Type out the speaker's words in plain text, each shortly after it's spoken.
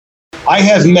I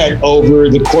have met over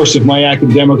the course of my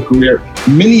academic career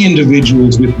many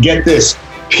individuals with, get this,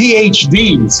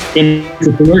 PhDs in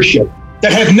entrepreneurship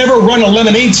that have never run a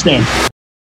lemonade stand.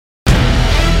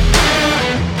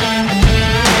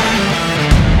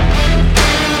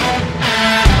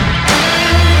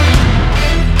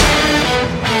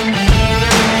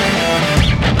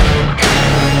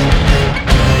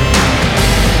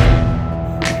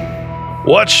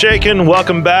 What's shaking?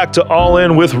 Welcome back to All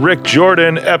In with Rick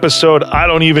Jordan, episode I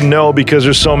don't even know because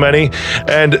there's so many.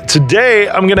 And today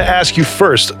I'm going to ask you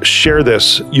first, share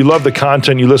this. You love the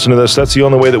content, you listen to this. That's the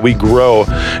only way that we grow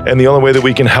and the only way that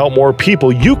we can help more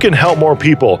people. You can help more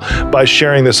people by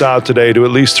sharing this out today to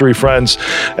at least 3 friends.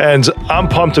 And I'm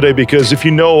pumped today because if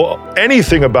you know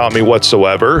anything about me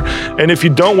whatsoever, and if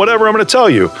you don't, whatever, I'm going to tell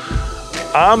you,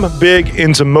 I'm big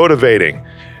into motivating.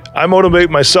 I motivate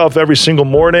myself every single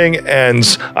morning, and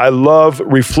I love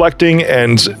reflecting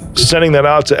and sending that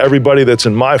out to everybody that's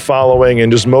in my following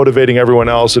and just motivating everyone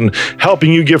else and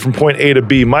helping you get from point A to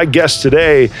B. My guest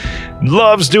today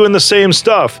loves doing the same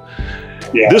stuff.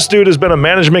 Yeah. This dude has been a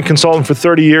management consultant for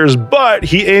 30 years, but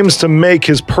he aims to make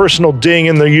his personal ding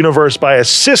in the universe by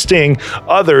assisting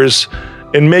others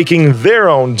in making their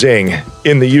own ding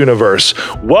in the universe.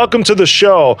 Welcome to the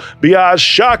show, Biaj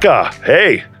Shaka.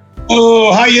 Hey.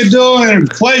 Oh, how you doing?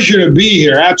 Pleasure to be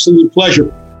here. Absolute pleasure.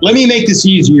 Let me make this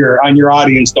easier on your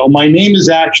audience, though. My name is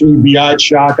actually Biaj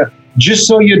Shaka. Just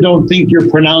so you don't think you're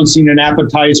pronouncing an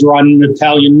appetizer on an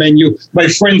Italian menu. My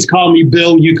friends call me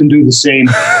Bill. You can do the same.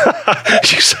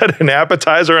 You said an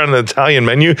appetizer on an Italian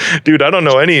menu? Dude, I don't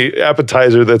know any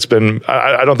appetizer that's been...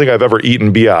 I don't think I've ever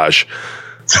eaten Biaj.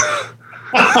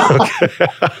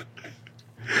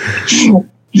 Okay.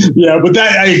 Yeah, but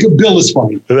Bill is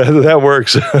fine. That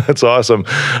works. That's awesome.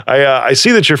 I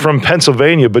see that you're from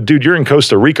Pennsylvania, but dude, you're in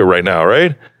Costa Rica right now,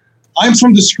 right? I'm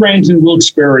from the Scranton,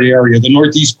 Wilkes-Barre area, the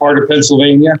northeast part of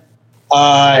Pennsylvania.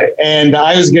 And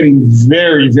I was getting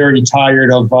very, very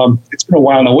tired of, it's been a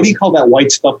while now. What do you call that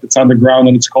white stuff that's on the ground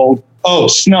when it's cold? Oh,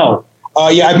 snow.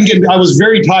 I was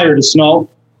very tired of snow.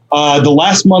 The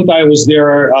last month I was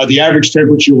there, the average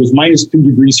temperature was -2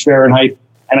 degrees Fahrenheit.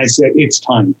 And I said, it's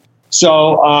time.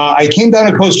 So I came down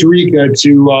to Costa Rica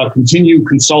to continue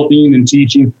consulting and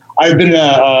teaching. I've been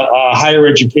a higher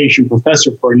education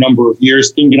professor for a number of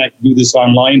years, thinking I could do this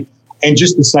online, and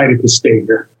just decided to stay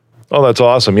here. Oh, that's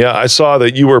awesome. Yeah, I saw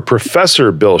that you were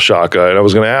Professor Bill Shaka, and I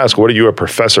was going to ask, what are you a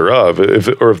professor of,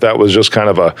 or if that was just kind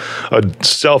of a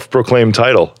self-proclaimed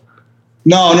title?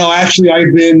 No, actually,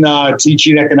 I've been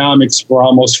teaching economics for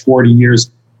almost 40 years.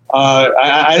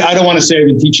 I don't want to say I've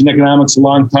been teaching economics a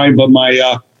long time, but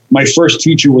my first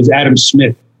teacher was Adam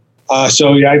Smith. I've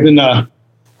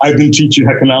been teaching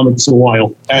economics a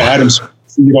while. Adam Smith,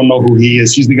 you don't know who he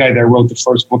is. He's the guy that wrote the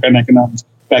first book on economics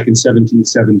back in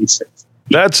 1776.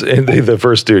 That's the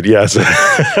first dude, yes.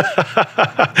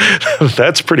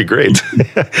 That's pretty great.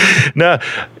 Now,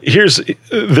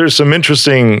 there's some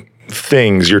interesting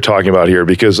things you're talking about here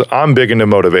because I'm big into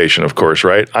motivation, of course,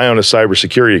 right? I own a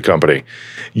cybersecurity company.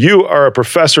 You are a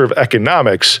professor of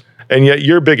economics, and yet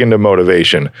you're big into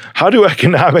motivation. How do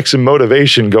economics and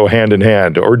motivation go hand in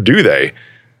hand, or do they?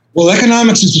 Well,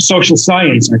 economics is a social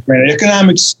science, my friend.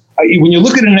 Economics, when you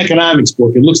look at an economics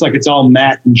book, it looks like it's all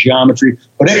math and geometry,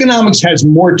 but economics has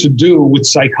more to do with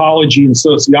psychology and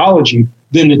sociology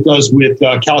than it does with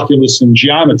calculus and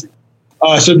geometry.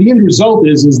 So the end result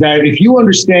is that if you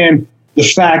understand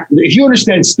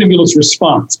stimulus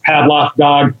response, Pavlov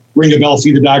dog, ring a bell,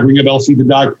 feed the dog, ring a bell, feed the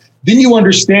dog, then you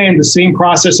understand the same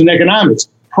process in economics.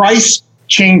 Price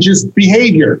changes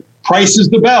behavior. Price is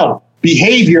the bell.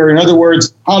 Behavior, in other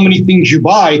words, how many things you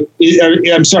buy, is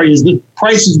the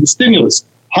price is the stimulus.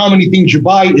 How many things you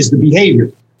buy is the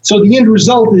behavior. So the end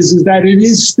result is that it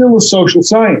is still a social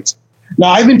science. Now,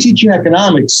 I've been teaching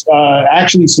economics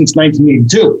actually since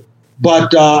 1982,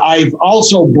 but I've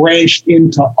also branched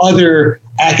into other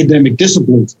academic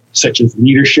disciplines, such as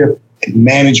leadership and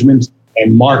management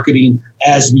and marketing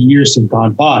as the years have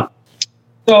gone by.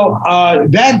 So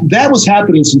that was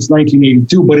happening since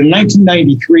 1982. But in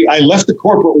 1993, I left the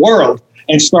corporate world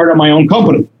and started my own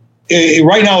company.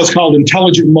 Right now, it's called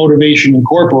Intelligent Motivation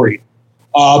Incorporated.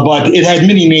 But it had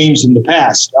many names in the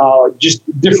past, just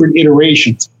different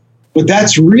iterations. But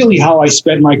that's really how I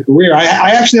spent my career.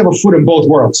 I actually have a foot in both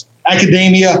worlds,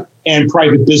 academia and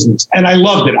private business. And I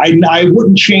loved it. I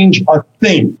wouldn't change a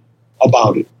thing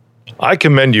about it. I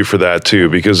commend you for that too,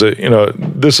 because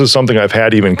this is something I've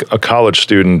had even a college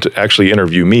student actually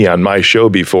interview me on my show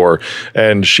before,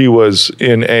 and she was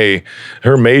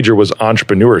her major was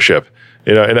entrepreneurship.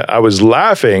 And I was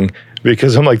laughing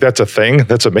because I'm like, that's a thing.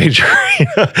 That's a major.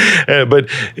 But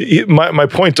my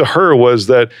point to her was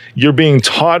that you're being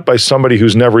taught by somebody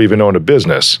who's never even owned a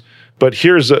business. But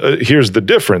here's the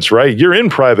difference, right? You're in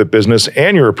private business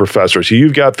and you're a professor. So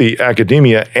you've got the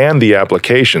academia and the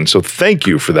application. So thank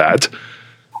you for that.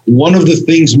 One of the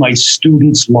things my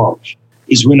students love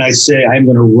is when I say, I'm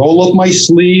going to roll up my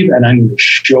sleeve and I'm going to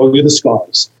show you the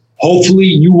scars. Hopefully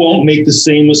you won't make the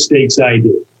same mistakes I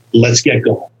did. Let's get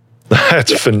going.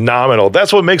 That's phenomenal.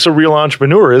 That's what makes a real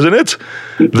entrepreneur, isn't it?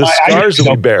 The scars that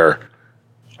we bear.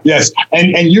 Yes,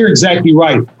 and you're exactly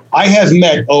right. I have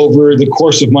met over the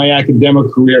course of my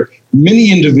academic career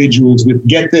many individuals with,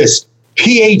 get this,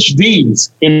 PhDs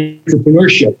in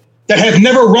entrepreneurship that have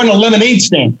never run a lemonade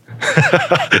stand.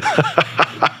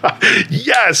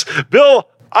 Yes, Bill,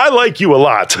 I like you a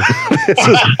lot.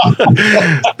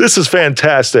 This is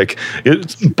fantastic.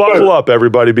 Buckle up,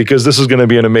 everybody, because this is going to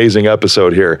be an amazing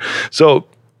episode here. So,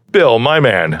 Bill, my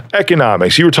man,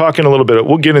 economics. You were talking a little bit.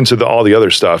 We'll get into all the other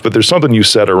stuff, but there's something you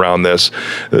said around this,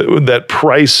 that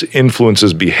price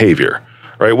influences behavior,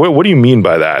 right? What do you mean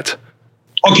by that?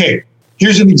 Okay,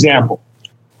 here's an example.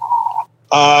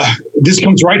 This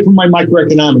comes right from my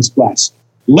microeconomics class.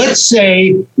 Let's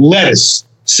say lettuce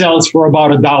sells for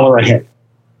about $1 a head,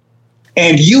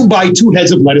 and you buy 2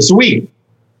 heads of lettuce a week.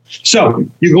 So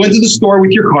you go into the store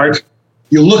with your cart,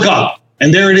 you look up,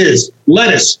 and there it is,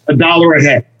 lettuce, $1 a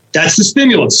head. That's the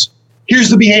stimulus. Here's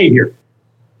the behavior.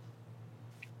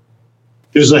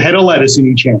 There's a head of lettuce in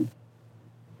each hand.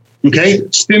 Okay,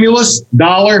 stimulus,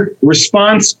 dollar,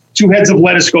 response, 2 heads of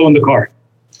lettuce go in the cart.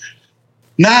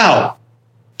 Now,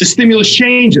 the stimulus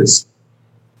changes.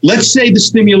 Let's say the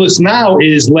stimulus now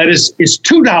is lettuce is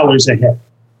 $2 a head.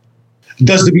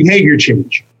 Does the behavior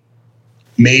change?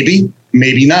 Maybe,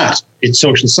 maybe not. It's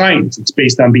social science. It's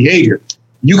based on behavior.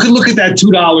 You could look at that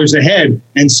 $2 a head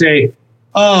and say,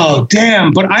 oh,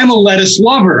 damn, but I'm a lettuce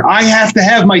lover. I have to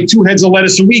have my 2 heads of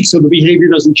lettuce a week so the behavior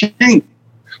doesn't change.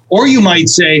 Or you might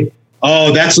say,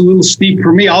 oh, that's a little steep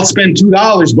for me. I'll spend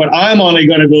 $2, but I'm only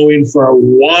going to go in for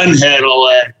 1 head of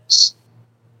lettuce.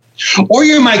 Or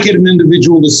you might get an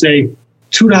individual to say,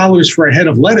 $2 for a head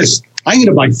of lettuce. I'm going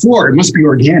to buy 4. It must be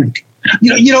organic.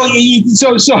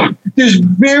 So there's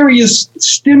various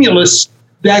stimulus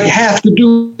that have to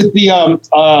do with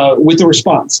the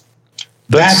response.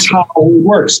 That's how it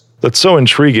works. That's so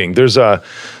intriguing. There's one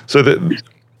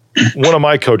of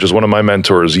my coaches, one of my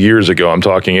mentors years ago, I'm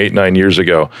talking 8-9 years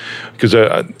ago, because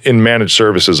in managed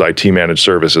services, IT managed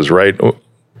services, right?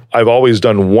 I've always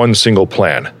done one single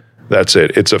plan. That's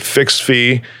it. It's a fixed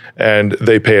fee, and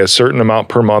they pay a certain amount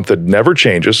per month that never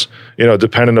changes,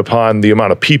 dependent upon the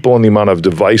amount of people and the amount of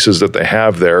devices that they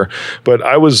have there. But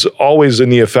I was always in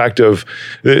the effect of,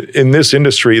 in this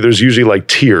industry, there's usually like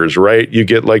tiers, right? You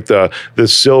get like the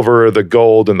silver, the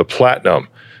gold, and the platinum.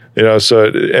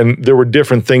 And there were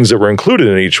different things that were included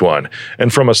in each one.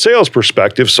 And from a sales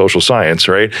perspective, social science,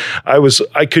 right?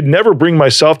 I could never bring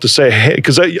myself to say, hey,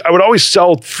 because I would always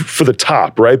sell for the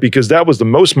top, right? Because that was the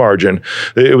most margin.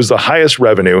 It was the highest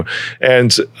revenue.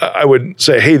 And I would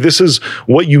say, hey, this is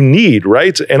what you need,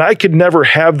 right? And I could never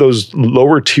have those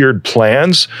lower tiered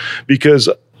plans because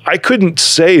I couldn't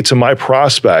say to my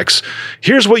prospects,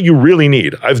 here's what you really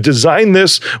need. I've designed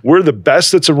this. We're the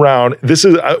best that's around.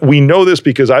 We know this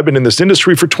because I've been in this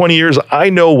industry for 20 years. I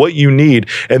know what you need.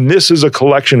 And this is a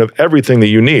collection of everything that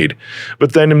you need.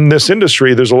 But then in this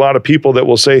industry, there's a lot of people that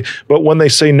will say, but when they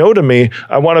say no to me,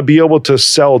 I want to be able to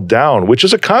sell down, which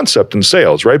is a concept in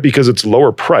sales, right? Because it's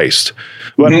lower priced.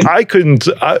 But I couldn't,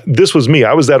 this was me.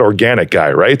 I was that organic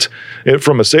guy, right?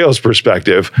 From a sales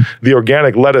perspective, the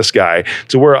organic lettuce guy,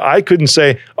 to where I couldn't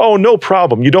say, oh, no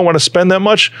problem. You don't want to spend that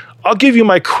much? I'll give you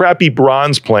my crappy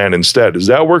bronze plan instead. Does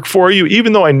that work for you?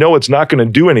 Even though I know it's not going to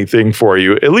do anything for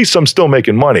you, at least I'm still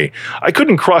making money. I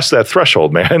couldn't cross that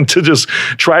threshold, man, to just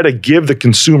try to give the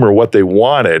consumer what they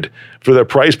wanted for their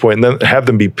price point and then have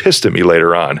them be pissed at me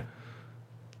later on.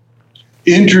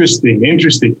 Interesting.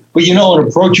 But an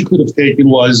approach you could have taken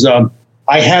was,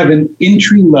 I have an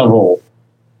entry-level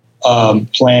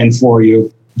plan for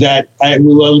you that I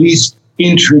will at least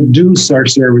introduce our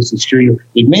services to you.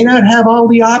 It may not have all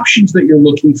the options that you're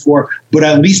looking for, but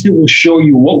at least it will show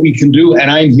you what we can do,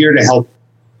 and I'm here to help.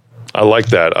 I like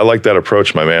that. I like that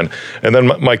approach, my man. And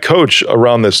then my coach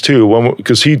around this too,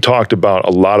 because he talked a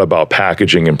lot about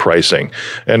packaging and pricing.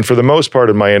 And for the most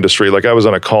part in my industry, like I was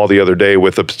on a call the other day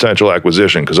with a potential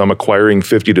acquisition because I'm acquiring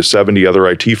 50 to 70 other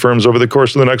IT firms over the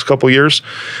course of the next couple of years.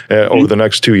 Over the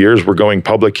next 2 years, we're going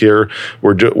public here.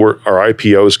 Our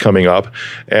IPO is coming up.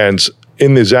 And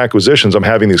in these acquisitions, I'm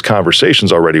having these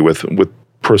conversations already with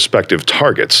prospective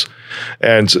targets.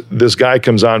 And this guy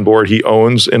comes on board, he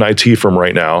owns an IT firm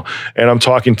right now, and I'm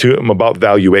talking to him about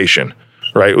valuation,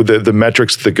 right? The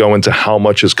metrics that go into how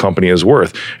much his company is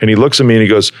worth. And he looks at me and he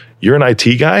goes, "You're an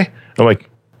IT guy?" I'm like,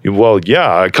 "Well,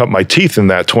 yeah, I cut my teeth in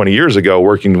that 20 years ago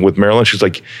working with Marilyn." She's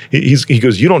like, he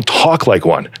goes, "You don't talk like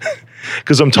one."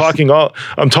 Because I'm talking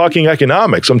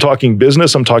economics, I'm talking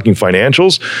business, I'm talking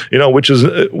financials, which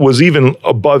was even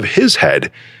above his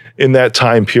head in that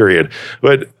time period.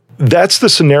 But that's the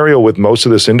scenario with most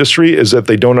of this industry, is that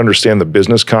they don't understand the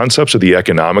business concepts or the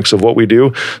economics of what we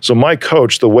do. So my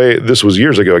coach, the way this was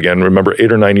years ago, again, remember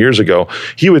 8 or 9 years ago,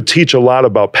 he would teach a lot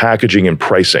about packaging and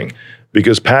pricing,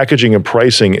 because packaging and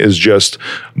pricing is just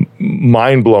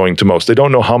mind-blowing to most. They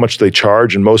don't know how much they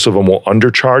charge, and most of them will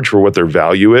undercharge for what their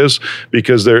value is,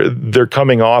 because they're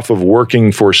coming off of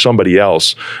working for somebody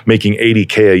else, making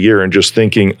 $80K a year and just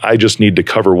thinking, I just need to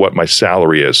cover what my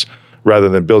salary is, rather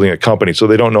than building a company. So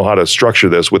they don't know how to structure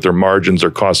this with their margins,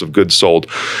 their cost of goods sold.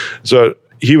 So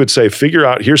he would say,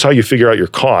 here's how you figure out your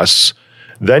costs.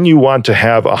 Then you want to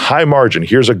have a high margin.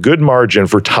 Here's a good margin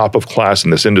for top of class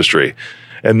in this industry.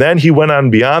 And then he went on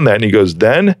beyond that and he goes,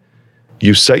 then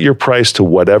you set your price to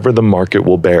whatever the market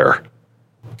will bear.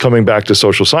 Coming back to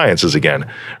social sciences again,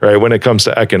 right? When it comes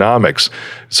to economics.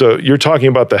 So you're talking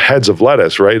about the heads of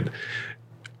lettuce, right?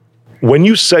 When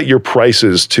you set your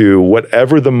prices to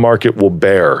whatever the market will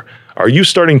bear, are you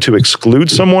starting to exclude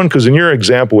someone? Because in your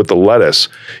example with the lettuce,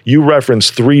 you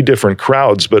referenced 3 different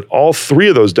crowds, but all 3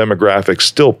 of those demographics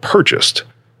still purchased.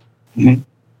 Mm-hmm.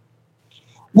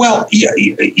 Well,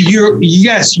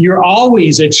 you're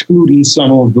always excluding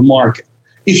some of the market.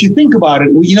 If you think about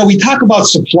it, we talk about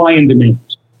supply and demand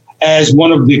as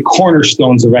one of the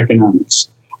cornerstones of economics.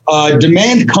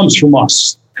 Demand comes from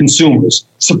us, consumers.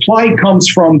 Supply comes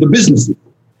from the businesses.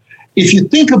 If you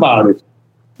think about it,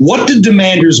 what do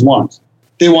demanders want?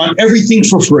 They want everything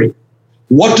for free.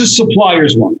 What do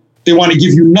suppliers want? They want to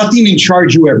give you nothing and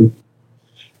charge you everything.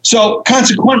 So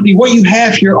consequently, what you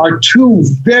have here are 2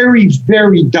 very,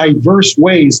 very diverse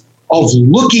ways of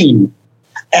looking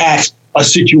at a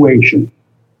situation.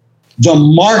 The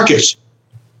market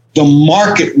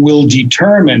will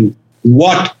determine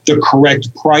what the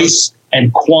correct price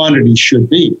and quantity should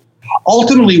be.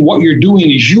 Ultimately, what you're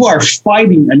doing is you are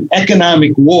fighting an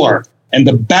economic war, and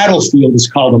the battlefield is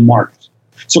called a market.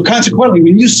 So consequently,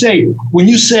 when you say,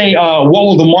 what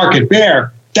will the market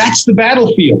bear? That's the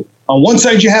battlefield. On one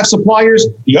side, you have suppliers.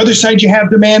 The other side, you have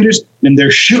demanders, and they're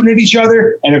shooting at each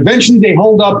other. And eventually, they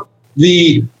hold up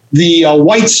the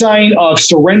white sign of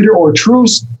surrender or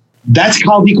truce. That's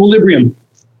called equilibrium.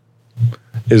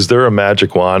 Is there a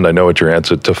magic wand? I know what your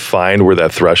answer, to find where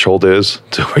that threshold is,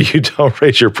 to where you don't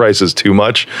raise your prices too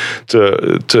much,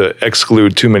 to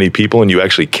exclude too many people, and you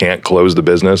actually can't close the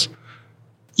business?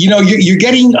 You're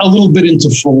getting a little bit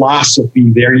into philosophy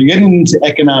there. You're getting into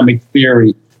economic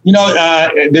theory.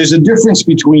 There's a difference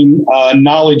between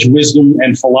knowledge, wisdom,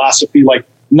 and philosophy. Like,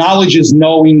 knowledge is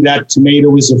knowing that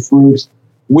tomato is a fruit.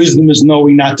 Wisdom is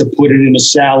knowing not to put it in a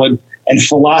salad. And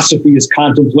philosophy is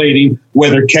contemplating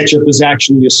whether ketchup is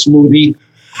actually a smoothie.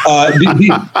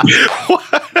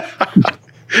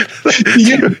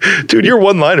 Dude, your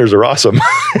one-liners are awesome.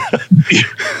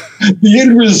 The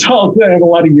end result, I have a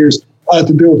lot of years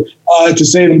to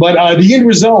say them, but the end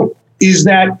result is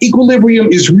that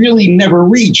equilibrium is really never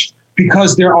reached,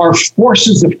 because there are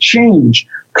forces of change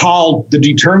called the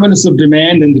determinants of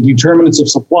demand and the determinants of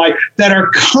supply that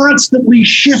are constantly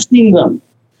shifting them.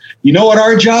 You know what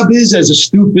our job is as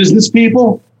astute business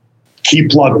people?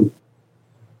 Keep plugging.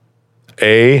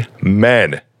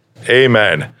 Amen.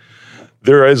 Amen.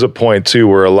 There is a point, too,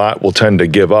 where a lot will tend to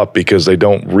give up because they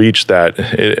don't reach that.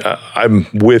 I'm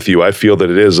with you. I feel that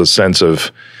it is a sense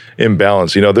of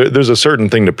imbalance. There's a certain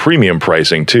thing to premium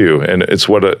pricing, too. And it's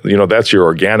that's your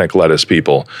organic lettuce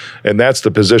people. And that's the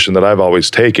position that I've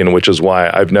always taken, which is why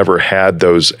I've never had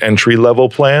those entry-level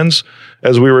plans,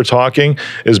 as we were talking,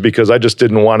 is because I just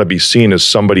didn't want to be seen as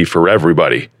somebody for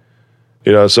everybody.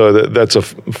 So that's a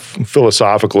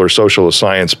philosophical or social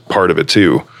science part of it,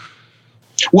 too.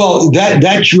 Well,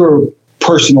 that's your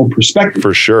personal perspective.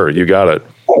 For sure. You got it.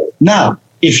 Now,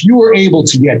 if you were able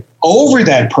to get over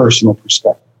that personal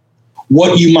perspective,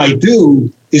 what you might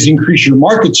do is increase your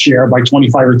market share by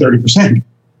 25 or 30%.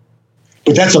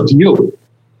 But that's up to you.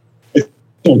 It's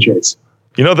no choice.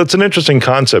 That's an interesting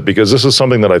concept, because this is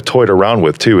something that I've toyed around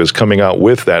with, too, is coming out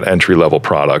with that entry-level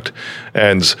product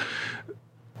and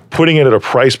putting it at a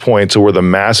price point to where the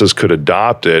masses could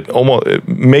adopt it, almost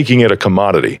making it a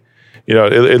commodity.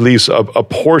 At least a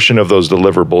portion of those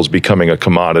deliverables becoming a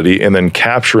commodity, and then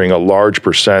capturing a large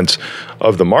percent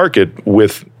of the market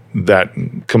with that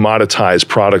commoditized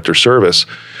product or service.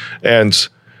 And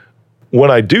when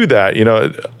I do that,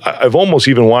 I've almost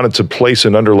even wanted to place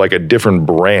it under like a different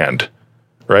brand,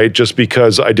 right? Just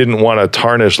because I didn't want to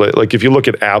tarnish, like if you look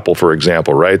at Apple, for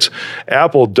example, right?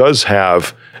 Apple does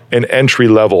have an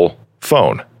entry-level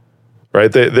phone, right?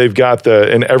 They've got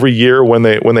and every year when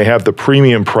they have the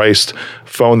premium priced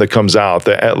phone that comes out,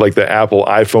 like the Apple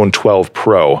iPhone 12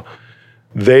 Pro,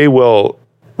 they will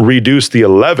reduce the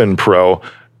 11 Pro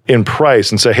in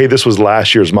price and say, hey, this was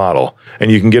last year's model,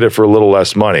 and you can get it for a little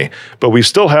less money. But we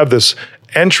still have this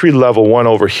entry-level one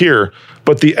over here,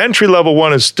 but the entry-level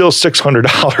one is still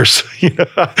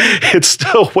 $600. It's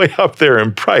still way up there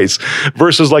in price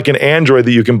versus like an Android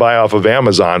that you can buy off of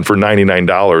Amazon for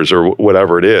 $99 or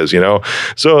whatever it is,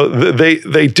 So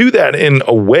they do that in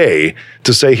a way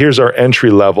to say, here's our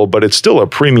entry level, but it's still a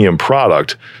premium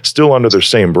product, still under their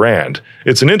same brand.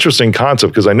 It's an interesting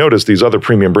concept because I noticed these other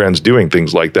premium brands doing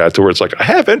things like that to where it's like, I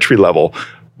have entry level,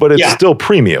 but it's still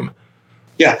premium.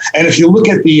 Yeah, and if you look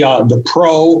at the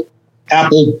Pro,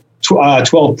 Apple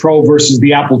 12 Pro versus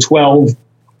the Apple 12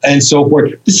 and so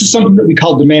forth, this is something that we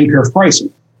call demand curve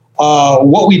pricing.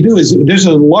 What we do is there's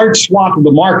a large swath of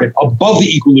the market above the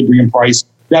equilibrium price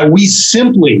that we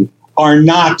simply are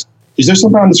not. Is there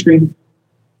something on the screen?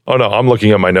 Oh, no, I'm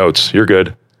looking at my notes. You're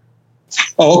good.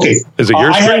 Oh, okay. Is it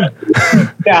your screen?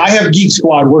 I have Geek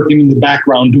Squad working in the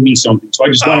background doing something. So I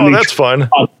just want to make that's fun.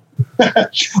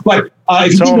 But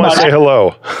if you tell them I say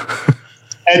hello.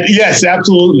 Yes,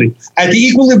 absolutely. At the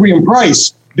equilibrium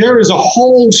price, there is a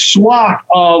whole swath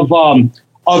of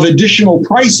additional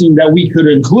pricing that we could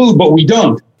include, but we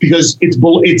don't because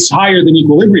it's higher than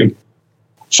equilibrium.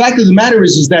 Fact of the matter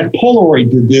is that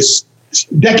Polaroid did this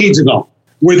decades ago,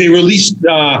 where they released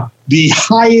the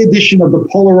high edition of the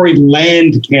Polaroid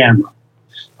Land camera.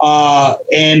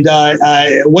 And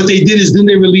what they did is then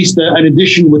they released an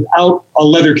edition without a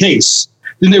leather case.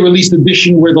 Then they released an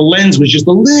edition where the lens was just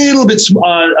a little bit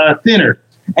thinner,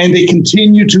 and they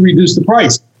continued to reduce the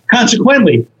price.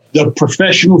 Consequently, the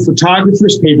professional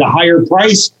photographers paid the higher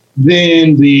price,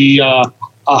 then the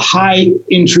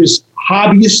high-interest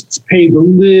hobbyists paid the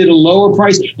little lower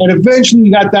price, and eventually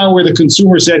you got down where the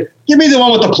consumer said, give me the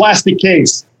one with the plastic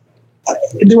case.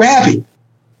 They were happy.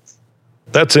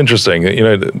 That's interesting.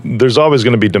 There's always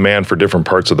going to be demand for different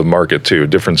parts of the market too,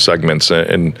 different segments.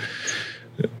 And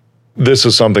this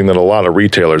is something that a lot of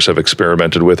retailers have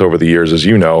experimented with over the years, as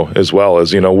as well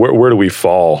as, where do we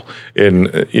fall in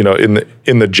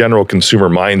the general consumer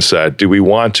mindset? Do we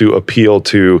want to appeal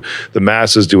to the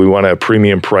masses? Do we want to have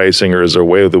premium pricing, or is there a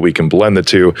way that we can blend the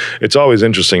two? It's always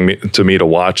interesting to me to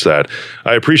watch that.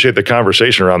 I appreciate the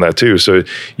conversation around that too. So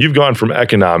you've gone from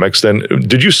economics, then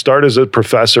did you start as a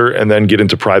professor and then get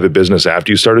into private business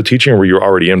after you started teaching, or were you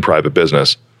already in private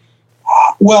business?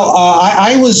 Well,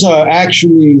 I was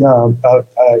actually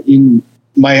in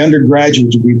my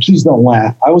undergraduate degree. Please don't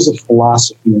laugh. I was a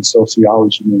philosophy and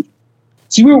sociology major.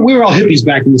 See, we were all hippies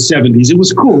back in the 70s. It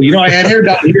was cool. I had hair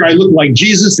down here. I looked like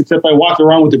Jesus, except I walked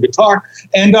around with a guitar.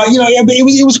 And,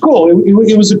 it was cool.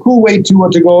 It was a cool way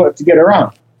to get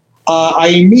around.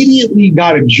 I immediately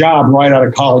got a job right out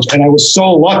of college. And I was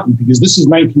so lucky because this is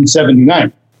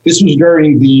 1979. This was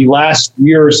during the last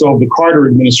year or so of the Carter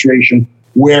administration,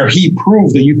 where he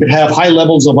proved that you could have high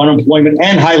levels of unemployment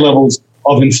and high levels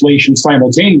of inflation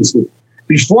simultaneously.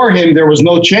 Before him, there was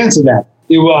no chance of that.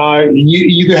 You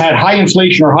either had high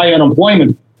inflation or high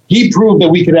unemployment. He proved that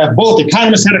we could have both.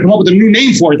 Economists had to come up with a new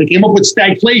name for it. They came up with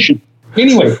stagflation.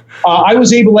 Anyway, I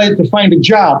was able to find a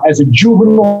job as a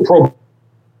juvenile probation.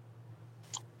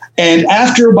 And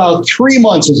after about 3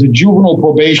 months as a juvenile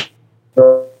probation,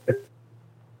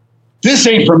 this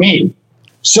ain't for me.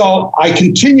 So I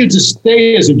continued to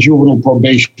stay as a juvenile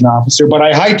probation officer, but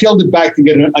I hightailed it back to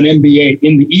get an MBA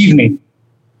in the evening.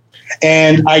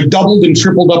 And I doubled and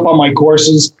tripled up on my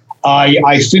courses.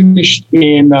 I finished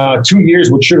in 2 years,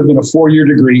 which should have been a 4-year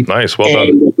degree. Nice. Well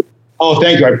done. Oh,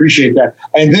 thank you. I appreciate that.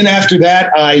 And then after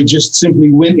that, I just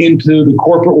simply went into the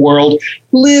corporate world,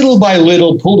 little by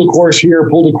little, pulled a course here,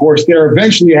 pulled a course there.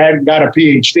 Eventually, I got a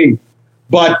PhD.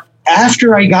 But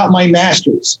after I got my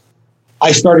master's,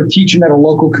 I started teaching at a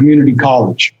local community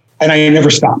college, and I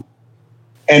never stopped.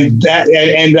 And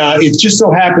it just so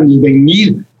happened that they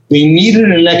needed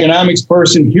an economics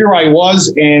person. Here I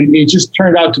was, and it just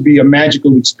turned out to be a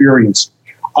magical experience.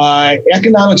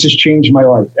 Economics has changed my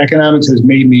life. Economics has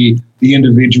made me the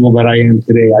individual that I am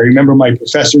today. I remember my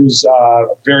professors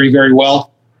very, very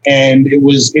well, and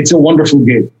it's a wonderful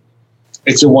gig.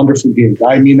 It's a wonderful gig.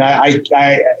 I mean, I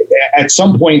at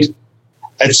some point,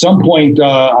 I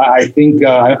think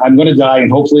I'm going to die,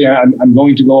 and hopefully I'm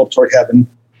going to go up toward heaven.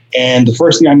 And the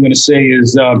first thing I'm going to say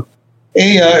is,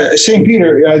 hey, St.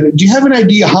 Peter, do you have an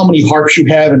idea how many harps you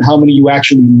have and how many you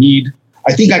actually need?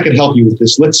 I think I could help you with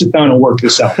this. Let's sit down and work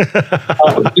this out.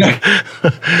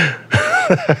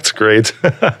 That's great.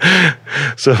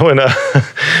 So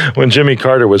when Jimmy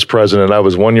Carter was president, I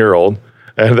was 1 year old.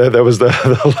 And that was the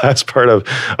last part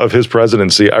of his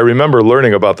presidency. I remember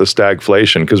learning about the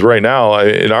stagflation because right now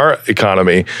in our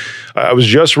economy, I was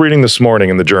just reading this morning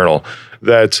in the Journal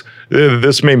that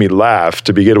this made me laugh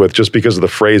to begin with just because of the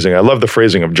phrasing. I love the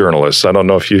phrasing of journalists. I don't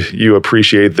know if you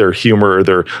appreciate their humor or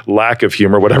their lack of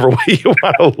humor, whatever way you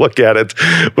want to look at it.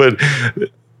 But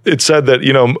it said that,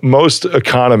 most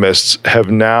economists have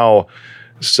now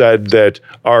said that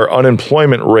our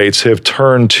unemployment rates have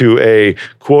turned to a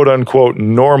quote unquote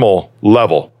normal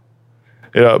level.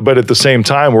 But at the same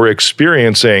time, we're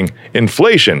experiencing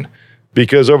inflation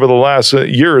because over the last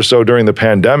year or so during the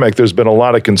pandemic, there's been a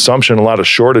lot of consumption, a lot of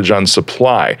shortage on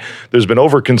supply. There's been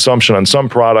overconsumption on some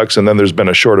products, and then there's been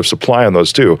a short of supply on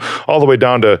those too, all the way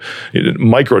down to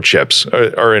microchips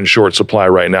are in short supply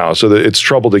right now. So that it's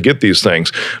trouble to get these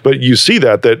things. But you see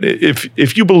that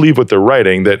if you believe what they're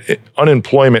writing, that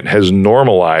unemployment has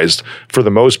normalized for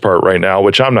the most part right now,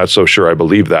 which I'm not so sure I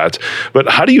believe that. But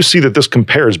how do you see that this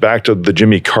compares back to the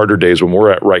Jimmy Carter days when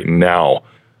we're at right now?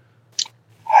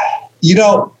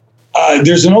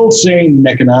 There's an old saying in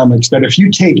economics that if you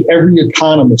take every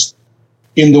economist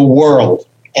in the world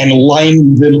and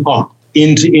line them up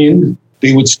end to end,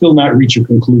 they would still not reach a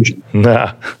conclusion.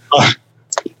 Nah.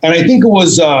 And I think it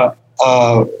was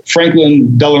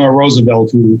Franklin Delano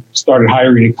Roosevelt who started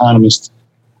hiring economists.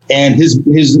 And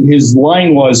his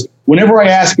line was, whenever I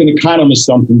ask an economist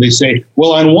something, they say,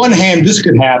 well, on one hand, this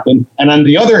could happen. And on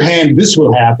the other hand, this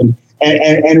will happen.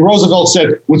 And Roosevelt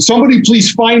said, would somebody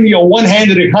please find me a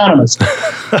one-handed economist?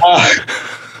 I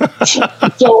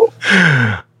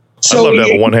love to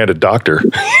have a one-handed doctor.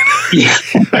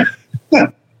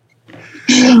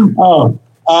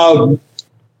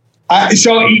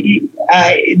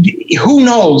 Who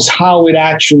knows how it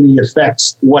actually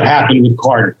affects what happened with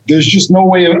Carter? There's just no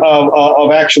way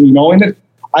of actually knowing it.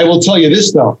 I will tell you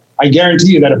this, though. I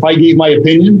guarantee you that if I gave my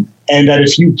opinion, and that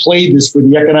if you played this for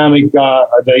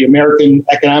the American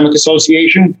Economic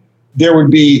Association, there would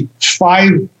be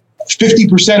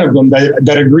 50% of them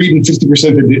that agreed and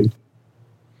 50% that didn't.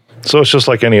 So it's just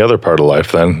like any other part of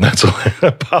life then. That's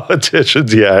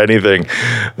politicians. Yeah, anything.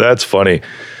 That's funny.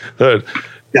 Yeah.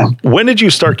 When did you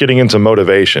start getting into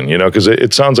motivation? Because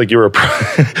it sounds like you were,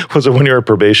 was it when you were a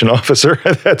probation officer?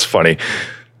 That's funny.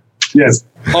 Yes.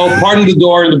 Oh, pardon the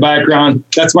door in the background.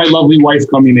 That's my lovely wife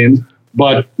coming in.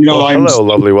 But, hello,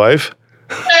 lovely wife.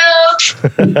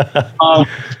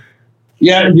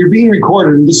 Yeah, you're being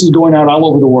recorded, and this is going out all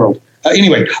over the world.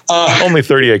 Anyway. Only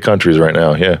 38 countries right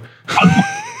now, yeah.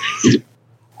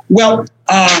 Well,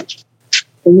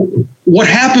 what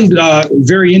happened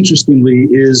very interestingly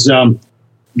is the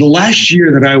last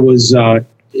year that I was a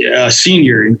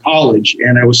senior in college,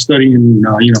 and I was studying,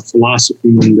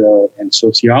 philosophy and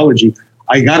sociology,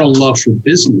 I got a love for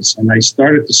business, and I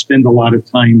started to spend a lot of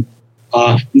time.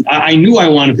 I knew I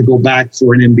wanted to go back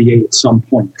for an MBA at some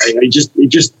point. It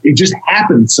just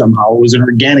happened somehow. It was an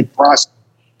organic process.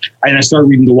 And I started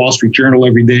reading the Wall Street Journal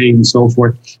every day and so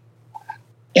forth.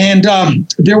 And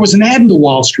there was an ad in the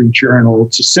Wall Street Journal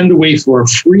to send away for a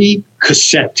free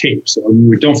cassette tape. So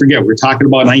don't forget, we're talking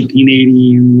about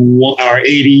 1980 or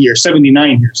 80 or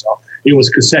 79 here. So it was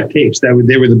cassette tapes.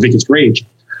 They were the biggest rage.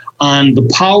 On the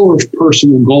power of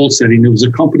personal goal setting, there was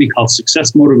a company called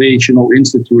Success Motivational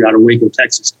Institute out of Waco,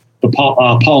 Texas.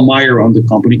 Paul Meyer owned the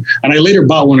company. And I later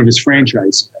bought one of his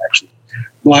franchises, actually.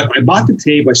 But I bought the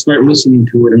tape, I started listening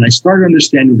to it, and I started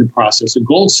understanding the process of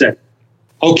goal setting.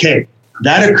 Okay,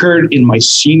 that occurred in my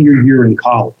senior year in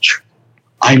college.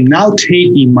 I'm now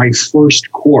taking my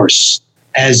first course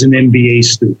as an MBA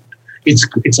student.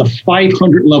 It's a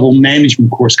 500 level management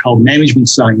course called Management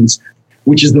Science,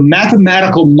 which is the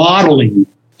mathematical modeling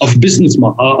of business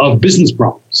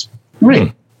problems.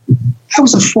 Right. I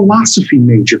was a philosophy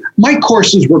major. My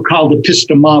courses were called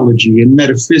epistemology and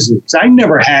metaphysics.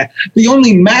 The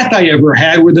only math I ever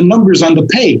had were the numbers on the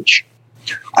page.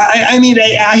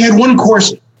 I had one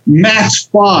course, Math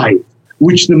 5,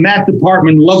 which the math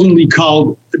department lovingly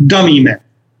called dummy math.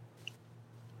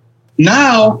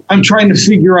 Now I'm trying to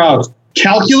figure out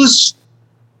calculus,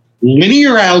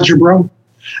 linear algebra,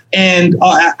 and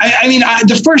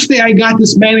the first day I got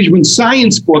this management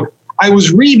science book, I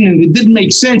was reading and it didn't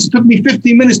make sense. It took me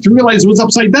 15 minutes to realize it was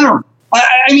upside down.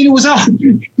 It was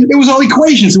all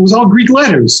equations. It was all Greek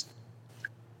letters.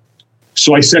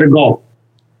 So I set a goal.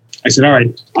 I said, all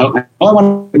right, I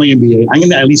want my MBA. I'm going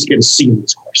to at least get a C in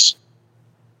this course.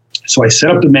 So I set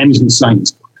up the management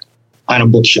science book on a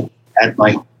bookshelf at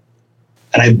my home.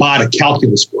 And I bought a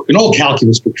calculus book, an old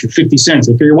calculus book for 50 cents.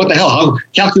 I figured, what the hell? How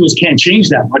calculus can't change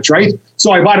that much, right?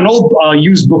 So I bought an old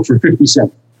used book for 50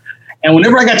 cents. And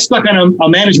whenever I got stuck on a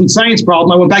management science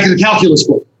problem, I went back to the calculus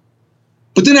book.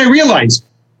 But then I realized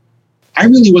I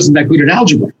really wasn't that good at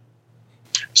algebra.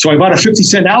 So I bought a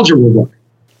 50-cent algebra book.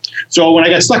 So when I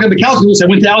got stuck on the calculus, I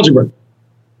went to algebra.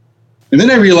 And then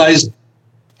I realized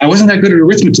I wasn't that good at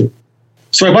arithmetic.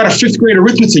 So I bought a 5th grade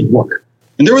arithmetic book.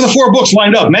 And there were the 4 books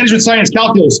lined up: management science,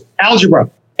 calculus, algebra,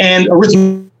 and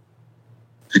arithmetic.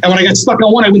 And when I got stuck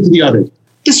on one, I went to the other.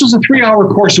 This was a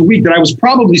 3-hour course a week that I was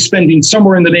probably spending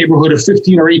somewhere in the neighborhood of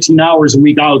 15 or 18 hours a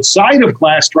week outside of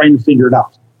class trying to figure it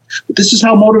out. But this is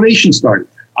how motivation started.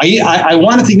 I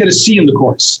wanted to get a C in the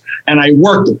course, and I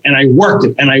worked it, and I worked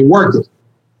it, and I worked it.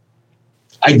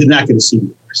 I did not get a C in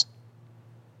the course.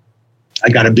 I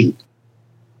got a B.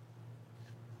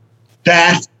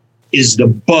 That is the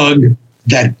bug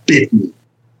that bit me.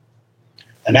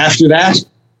 And after that,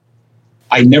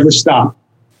 I never stopped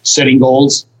setting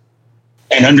goals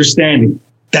and understanding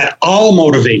that all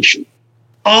motivation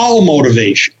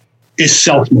is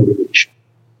self-motivation.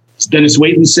 As Dennis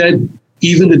Waitley said,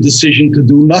 even the decision to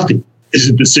do nothing is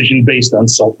a decision based on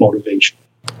self-motivation.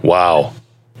 Wow.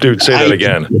 Dude, say that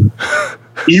again.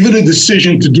 Even a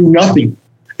decision to do nothing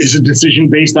is a decision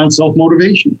based on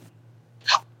self-motivation.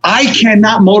 I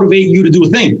cannot motivate you to do a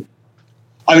thing.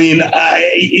 I mean,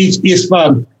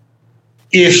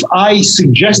 if I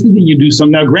suggested that you do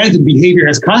something, now granted, behavior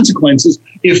has consequences.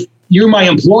 If you're my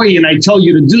employee and I tell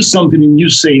you to do something and you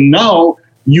say no,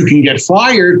 you can get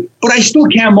fired, but I still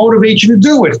can't motivate you to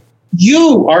do it.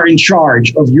 You are in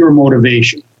charge of your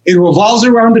motivation. It revolves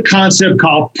around the concept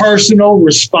called personal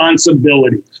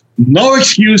responsibility. No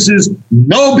excuses,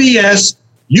 no BS.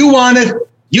 You want it,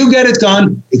 you get it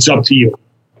done. It's up to you.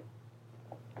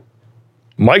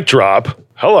 Mic drop.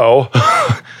 Hello.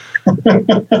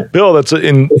 Bill, that's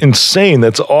insane.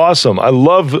 That's awesome. I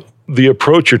love the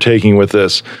approach you're taking with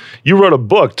this. You wrote a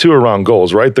book, too, around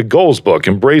goals, right? The Goals book,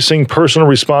 Embracing Personal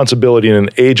Responsibility in an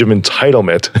Age of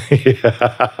Entitlement.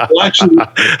 Yeah. Well, actually,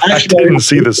 I didn't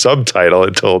see the subtitle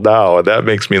until now, and that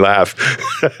makes me laugh.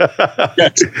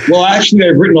 Yes. Well, actually,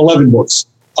 I've written 11 books.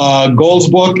 Goals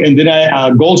book, and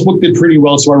then Goals book did pretty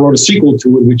well, so I wrote a sequel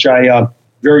to it, which I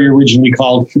very originally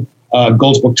called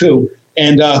Goals Book 2.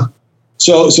 And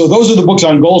so those are the books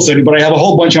on goal setting, but I have a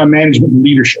whole bunch on management and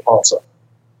leadership also.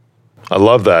 I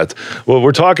love that. Well,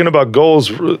 we're talking about goals.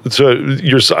 So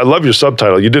I love your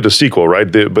subtitle. You did a sequel,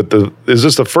 right? Is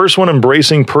this the first one,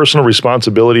 Embracing Personal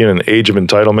Responsibility in an Age of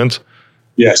Entitlement?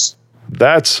 Yes.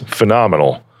 That's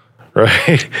phenomenal,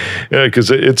 right? Because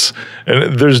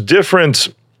there's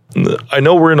different. I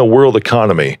know we're in a world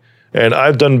economy. And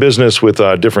I've done business with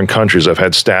different countries. I've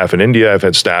had staff in India. I've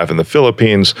had staff in the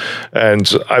Philippines. And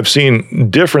I've seen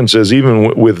differences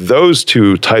even with those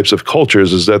two types of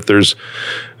cultures is that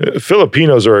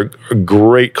Filipinos are a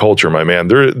great culture, my man.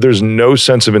 There's no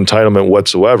sense of entitlement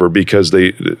whatsoever because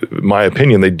my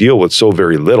opinion, they deal with so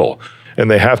very little. And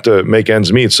they have to make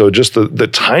ends meet. So just the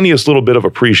tiniest little bit of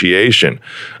appreciation,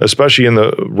 especially in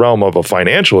the realm of a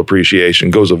financial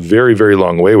appreciation, goes a very, very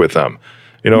long way with them.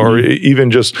 Or even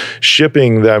just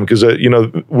shipping them, because,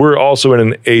 we're also in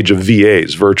an age of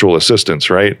VAs, virtual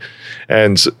assistants, right?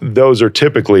 And those are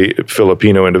typically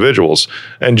Filipino individuals.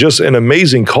 And just an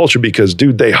amazing culture because,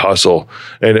 dude, they hustle.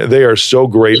 And they are so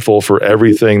grateful for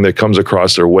everything that comes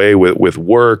across their way with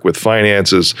work, with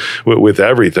finances, with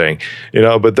everything.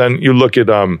 But then you look at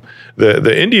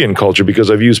the Indian culture, because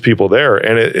I've used people there,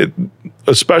 and it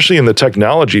especially in the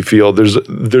technology field,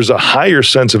 there's a higher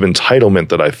sense of entitlement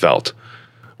that I felt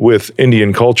with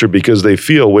Indian culture because they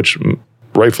feel, which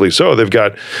rightfully so, they've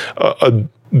got a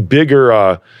bigger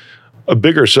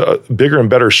and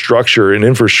better structure and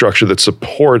infrastructure that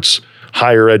supports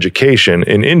higher education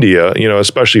in India,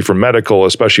 especially for medical,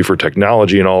 especially for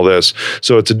technology and all this.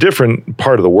 So it's a different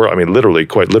part of the world. I mean,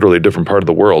 quite literally a different part of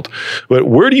the world. But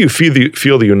where do you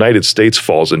feel the United States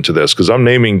falls into this? Because I'm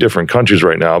naming different countries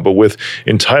right now, but with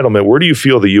entitlement, where do you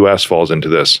feel the U.S. falls into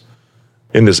this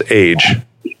in this age?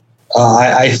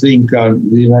 I think the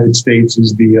United States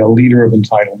is the leader of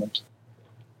entitlement.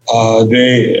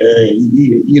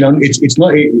 It's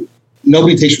not,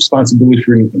 nobody takes responsibility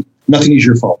for anything. Nothing is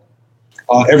your fault.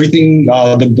 Everything,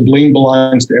 the blame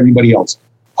belongs to everybody else.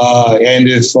 And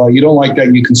if you don't like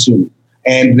that, you consume it.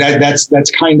 And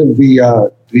that's kind of the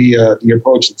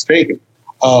approach that's taken.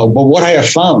 But what I have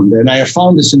found, and I have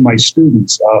found this in my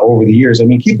students over the years. I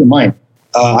mean, keep in mind,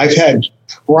 I've had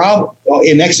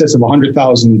in excess of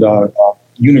 100,000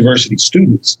 university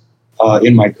students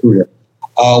in my career.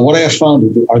 what I have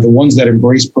found are the ones that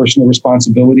embrace personal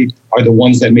responsibility are the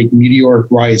ones that make meteoric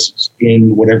rises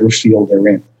in whatever field they're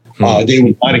in. They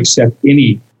will not accept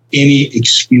any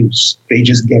excuse. They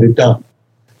just get it done.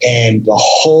 And the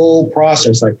whole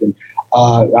process, I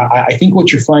think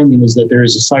what you're finding is that there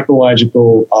is a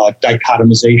psychological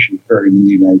dichotomization occurring in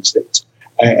the United States.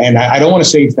 And I don't want to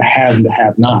say it's the have and the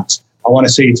have-nots. I want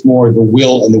to say it's more the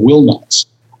will and the will-nots.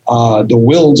 The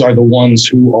wills are the ones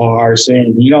who are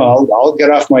saying, I'll get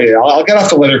off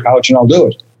the leather couch and I'll do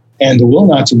it. And the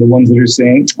will-nots are the ones that are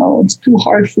saying, oh, it's too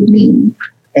hard for me.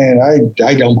 And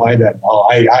I don't buy that.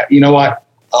 You know what?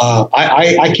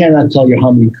 I cannot tell you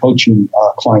how many coaching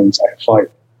clients I have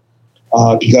fired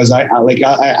because I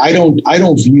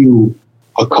don't view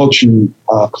a coaching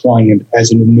client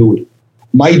as an annuity.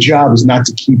 My job is not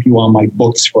to keep you on my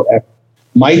books forever.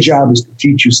 My job is to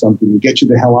teach you something and get you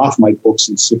the hell off my books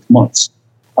in 6 months.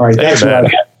 All right, that's what I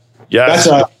have. Yes.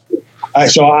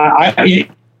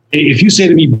 If you say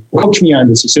to me, coach me on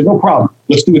this, I said, no problem.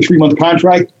 Let's do a 3-month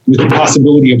contract with the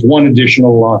possibility of one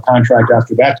additional contract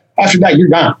after that. After that, you're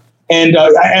gone. And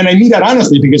I mean that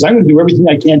honestly, because I'm going to do everything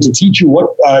I can to teach you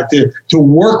what to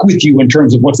work with you in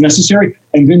terms of what's necessary,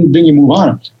 and then you move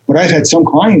on. But I've had some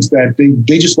clients that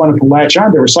they just wanted to latch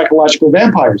on. They were psychological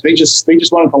vampires. They just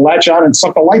wanted to latch on and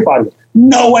suck the life out of it.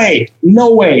 No way.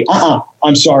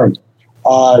 I'm sorry.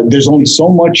 There's only so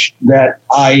much that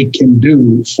I can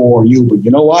do for you. But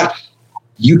you know what?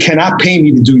 You cannot pay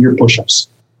me to do your push-ups.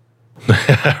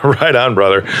 Right on,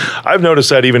 brother. I've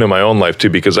noticed that even in my own life too,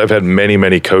 because I've had many,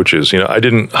 many coaches. I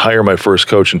didn't hire my first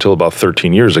coach until about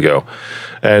 13 years ago.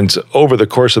 And over the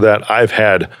course of that, I've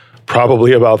had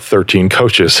probably about 13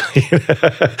 coaches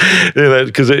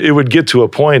because it would get to a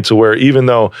point to where even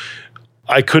though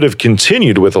I could have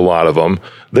continued with a lot of them,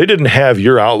 they didn't have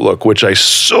your outlook, which I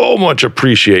so much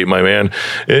appreciate, my man.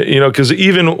 Because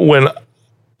even when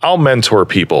I'll mentor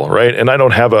people, right? And I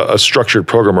don't have a structured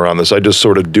program around this. I just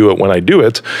sort of do it when I do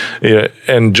it,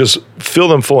 and just fill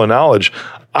them full of knowledge.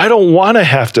 I don't want to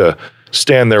have to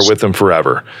stand there with them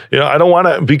forever. I don't want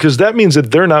to, because that means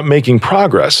that they're not making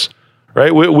progress,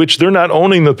 right? Which they're not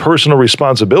owning the personal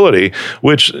responsibility,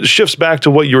 which shifts back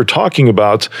to what you were talking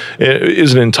about.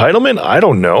 Is it entitlement? I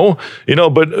don't know,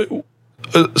 but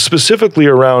specifically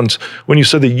around when you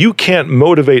said that you can't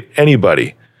motivate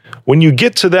anybody. When you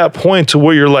get to that point to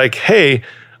where you're like, hey,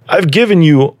 I've given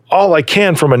you all I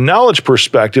can from a knowledge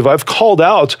perspective. I've called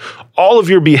out all of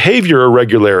your behavior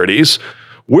irregularities.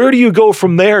 Where do you go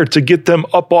from there to get them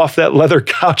up off that leather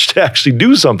couch to actually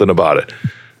do something about it?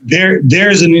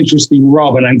 There's an interesting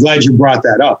rub, and I'm glad you brought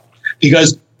that up,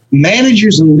 because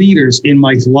managers and leaders in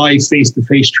my live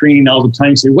face-to-face training all the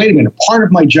time say, wait a minute, part of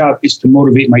my job is to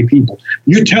motivate my people.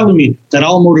 You're telling me that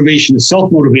all motivation is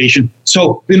self-motivation.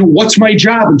 So then what's my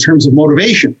job in terms of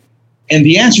motivation? And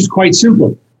the answer is quite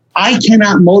simple. I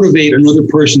cannot motivate another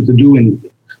person to do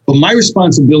anything, but my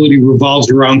responsibility revolves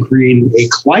around creating a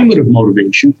climate of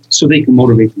motivation so they can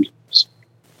motivate themselves.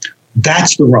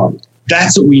 That's the rub.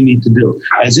 That's what we need to do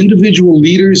as individual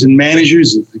leaders and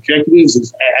managers, as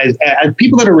executives, as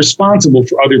people that are responsible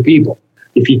for other people.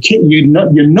 If you can't, you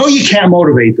can't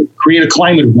motivate them. Create a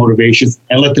climate of motivation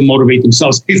and let them motivate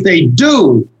themselves. If they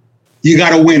do, you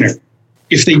got a winner.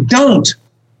 If they don't,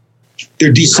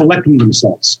 they're deselecting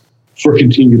themselves for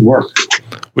continued work.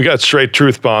 We got straight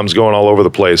truth bombs going all over the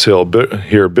place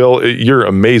here. Bill, you're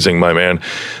amazing, my man.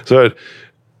 So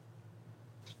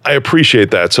I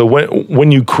appreciate that. So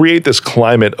when you create this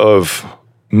climate of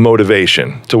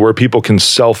motivation to where people can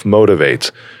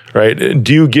self-motivate, right?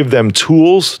 Do you give them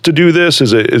tools to do this?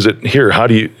 Is it here? How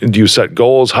do you set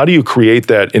goals? How do you create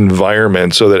that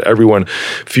environment so that everyone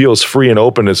feels free and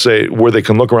open to say, where they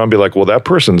can look around and be like, well, that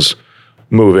person's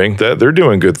moving, that they're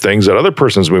doing good things, that other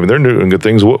person's moving, they're doing good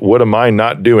things. What am I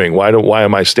not doing? Why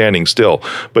am I standing still?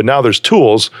 But now there's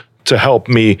tools to help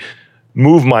me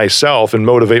move myself and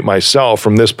motivate myself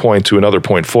from this point to another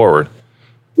point forward.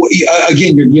 Well,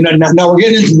 again, now we're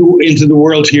getting into the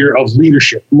world here of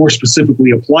leadership, more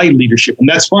specifically applied leadership, and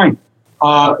that's fine.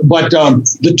 But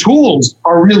the tools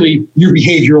are really your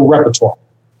behavioral repertoire.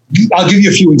 I'll give you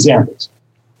a few examples.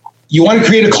 You want to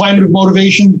create a climate of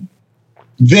motivation?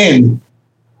 Then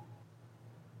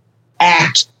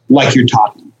act like you're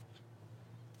talking.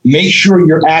 Make sure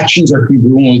your actions are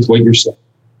congruent with what you're saying.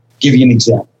 Give you an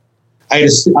example.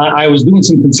 I was doing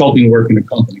some consulting work in a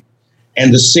company,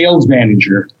 and the sales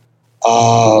manager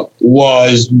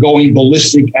was going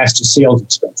ballistic as to sales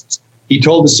expenses. He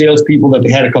told the salespeople that they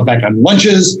had to cut back on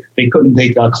lunches, they couldn't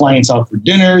take clients out for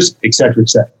dinners, et cetera, et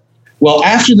cetera. Well,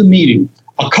 after the meeting,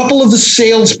 a couple of the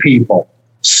salespeople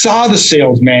saw the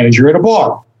sales manager at a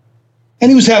bar,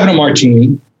 and he was having a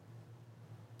martini,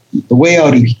 The way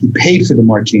out, he paid for the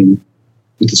martini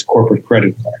with his corporate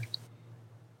credit card.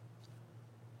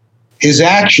 His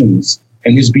actions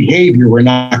and his behavior were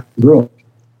not congruent.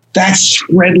 That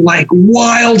spread like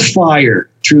wildfire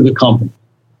through the company.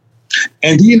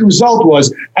 And the end result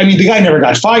was, I mean, the guy never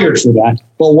got fired for that.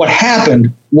 But what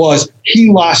happened was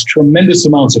he lost tremendous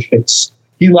amounts of face.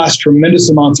 He lost tremendous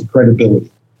amounts of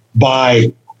credibility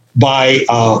by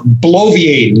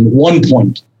bloviating at one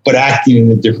point, but acting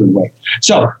in a different way.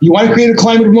 So you want to create a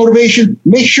climate of motivation?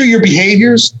 Make sure your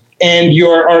behaviors and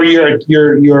your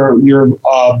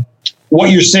what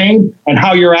you're saying and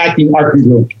how you're acting are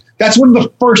congruent. That's one of the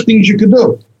first things you could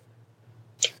do.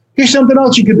 Here's something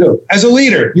else you could do. As a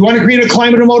leader, you want to create a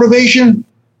climate of motivation?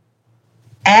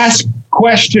 Ask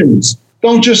questions.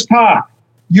 Don't just talk.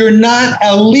 You're not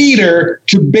a leader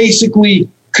to basically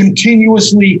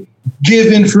continuously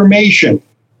give information.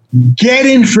 Get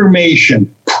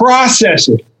information, process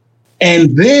it,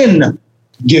 and then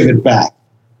give it back.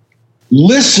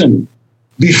 Listen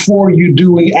before you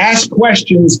do, and ask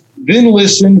questions, then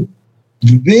listen,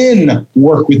 then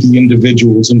work with the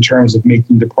individuals in terms of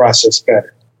making the process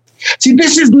better. See,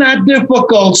 this is not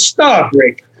difficult stuff,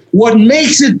 Rick. What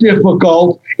makes it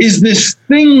difficult is this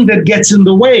thing that gets in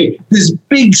the way, this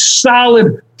big,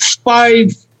 solid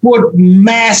 5-foot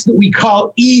mass that we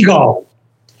call ego.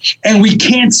 And we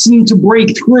can't seem to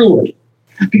break through it.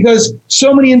 Because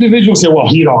so many individuals say, well,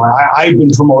 I've been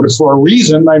promoted for a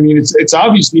reason. I mean, it's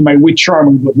obviously my wit, charm,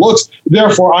 and good looks.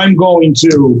 Therefore, I'm going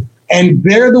to. And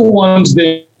they're the ones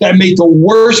that make the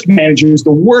worst managers,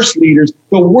 the worst leaders,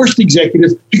 the worst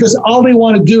executives, because all they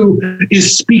want to do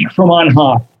is speak from on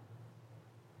high.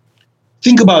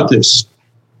 Think about this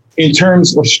in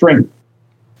terms of strength.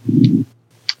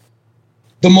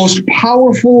 The most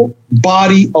powerful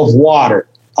body of water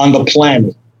on the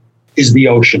planet is the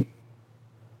ocean.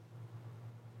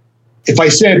 If I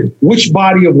said, which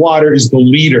body of water is the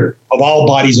leader of all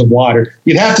bodies of water,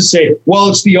 you'd have to say, well,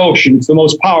 it's the ocean. It's the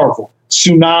most powerful.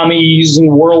 Tsunamis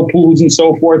and whirlpools and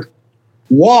so forth.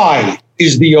 Why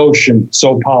is the ocean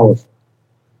so powerful?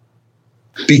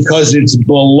 Because it's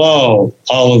below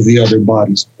all of the other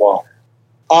bodies of water.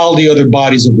 All the other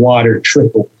bodies of water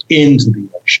trickle into the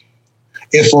ocean.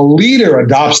 If a leader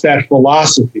adopts that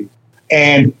philosophy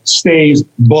and stays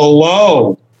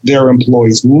below their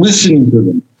employees, listening to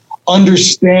them,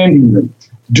 understanding them,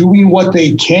 doing what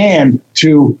they can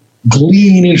to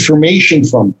glean information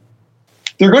from them,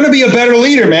 they're going to be a better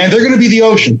leader, man. They're going to be the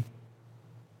ocean.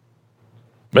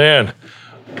 Man,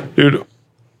 dude,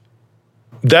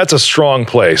 that's a strong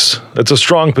place. That's a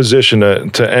strong position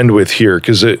to end with here,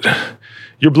 because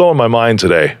you're blowing my mind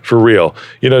today, for real.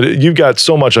 You know, you've got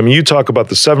so much. I mean, you talk about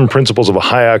the 7 principles of a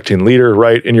high-octane leader,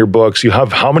 right, in your books. You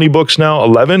have how many books now?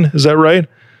 11? Is that right?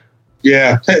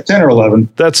 Yeah, 10 or 11.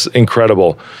 That's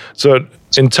incredible. So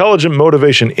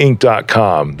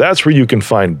intelligentmotivationinc.com. That's where you can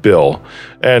find Bill.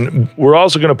 And we're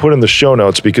also going to put in the show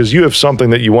notes, because you have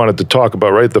something that you wanted to talk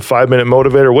about, right? The 5-minute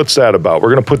motivator. What's that about? We're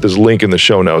going to put this link in the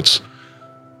show notes.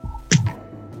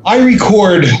 I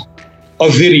record a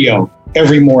video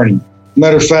every morning.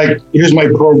 Matter of fact, here's my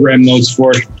program notes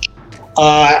for it.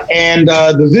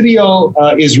 The video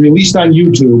is released on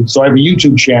YouTube. So I have a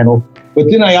YouTube channel. But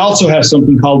then I also have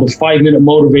something called the 5-Minute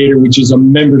Motivator, which is a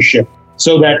membership,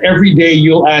 so that every day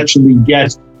you'll actually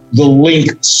get the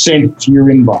link sent to your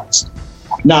inbox.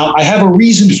 Now, I have a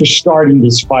reason for starting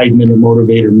this 5-Minute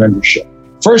Motivator membership.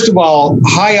 First of all,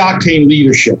 High Octane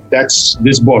Leadership, that's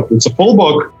this book. It's a full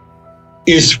book,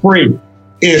 is free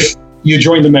if you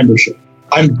join the membership.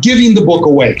 I'm giving the book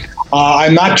away.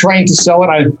 I'm not trying to sell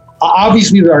it.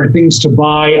 Obviously, there are things to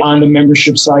buy on the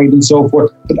membership site and so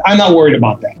forth, but I'm not worried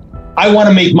about that. I want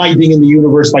to make my ding in the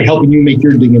universe by helping you make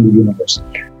your ding in the universe.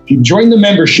 If you join the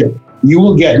membership, you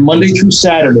will get Monday through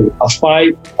Saturday a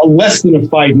less than a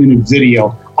 5-minute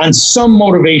video on some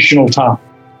motivational topic.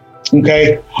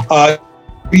 Okay,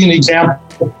 be an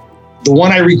example. The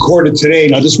one I recorded today.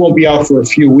 Now this won't be out for a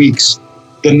few weeks.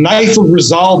 The knife of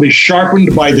resolve is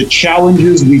sharpened by the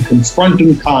challenges we confront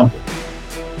and conquer.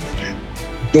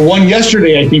 The one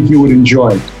yesterday, I think you would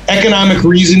enjoy. Economic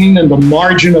reasoning and the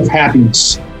margin of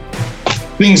happiness.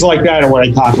 Things like that are what I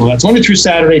talk about. It's Monday through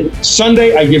Saturday.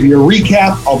 Sunday, I give you a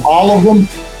recap of all of them.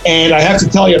 And I have to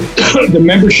tell you, the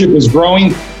membership is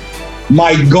growing.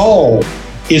 My goal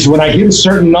is when I hit a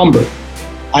certain number,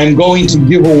 I'm going to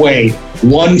give away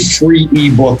 1 free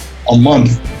ebook a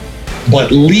month,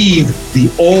 but leave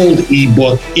the old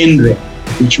ebook in there,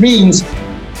 which means,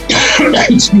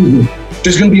 excuse me,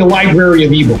 there's going to be a library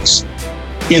of ebooks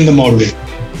in the Motivator.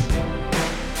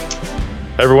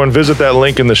 Everyone, visit that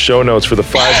link in the show notes for the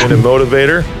 5-Minute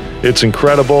Motivator. It's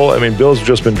incredible. I mean, Bill's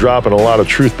just been dropping a lot of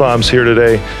truth bombs here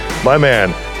today. My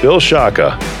man, Bill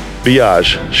Shaka,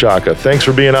 Biagio Shaka, thanks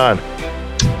for being on.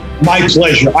 My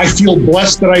pleasure. I feel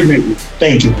blessed that I met you.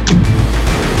 Thank you.